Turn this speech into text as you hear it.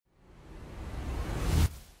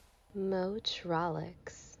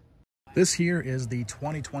Motrolix. This here is the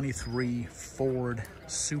 2023 Ford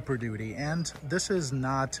Super Duty, and this is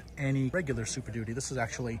not any regular Super Duty. This is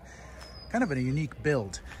actually kind of a unique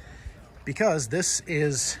build because this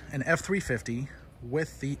is an F-350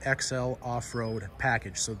 with the XL off-road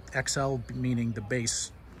package. So XL meaning the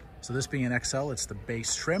base. So this being an XL, it's the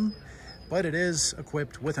base trim, but it is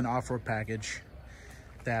equipped with an off-road package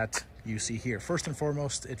that you see here. First and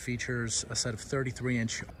foremost, it features a set of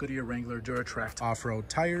 33-inch Goodyear Wrangler Duratract off-road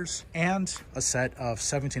tires and a set of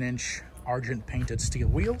 17-inch argent painted steel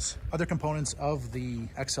wheels. Other components of the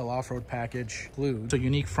XL off-road package include a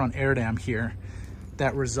unique front air dam here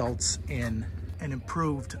that results in an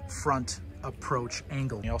improved front approach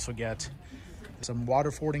angle. You also get some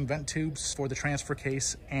water fording vent tubes for the transfer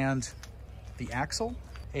case and the axle,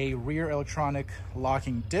 a rear electronic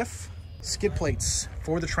locking diff, skid plates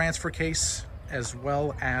for the transfer case, as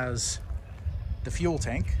well as the fuel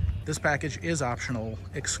tank. This package is optional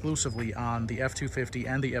exclusively on the F-250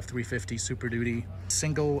 and the F-350 Super Duty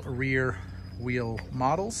single rear wheel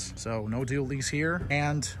models. So no dual lease here,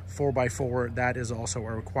 and 4x4, that is also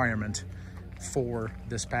a requirement for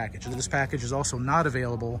this package. This package is also not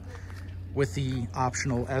available with the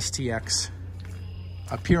optional STX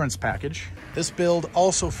appearance package. This build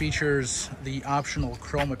also features the optional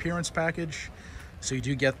chrome appearance package. So you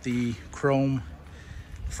do get the chrome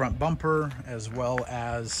front bumper as well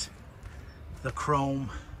as the chrome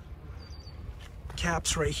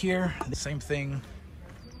caps right here. The same thing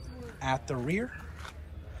at the rear.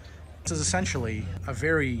 This is essentially a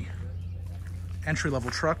very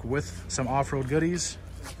entry-level truck with some off-road goodies.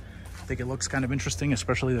 I think it looks kind of interesting,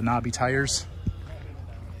 especially the knobby tires.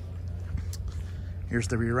 Here's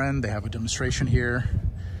the rear end. They have a demonstration here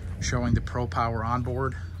showing the Pro Power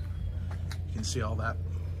onboard. You can see all that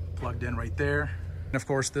plugged in right there. And of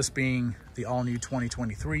course, this being the all-new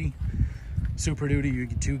 2023 Super Duty, you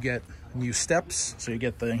do get new steps. So you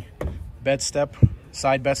get the bed step,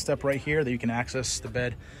 side bed step right here that you can access the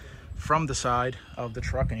bed from the side of the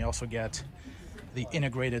truck. And you also get the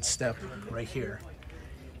integrated step right here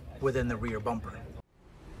within the rear bumper.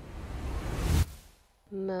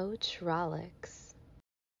 Motrolix.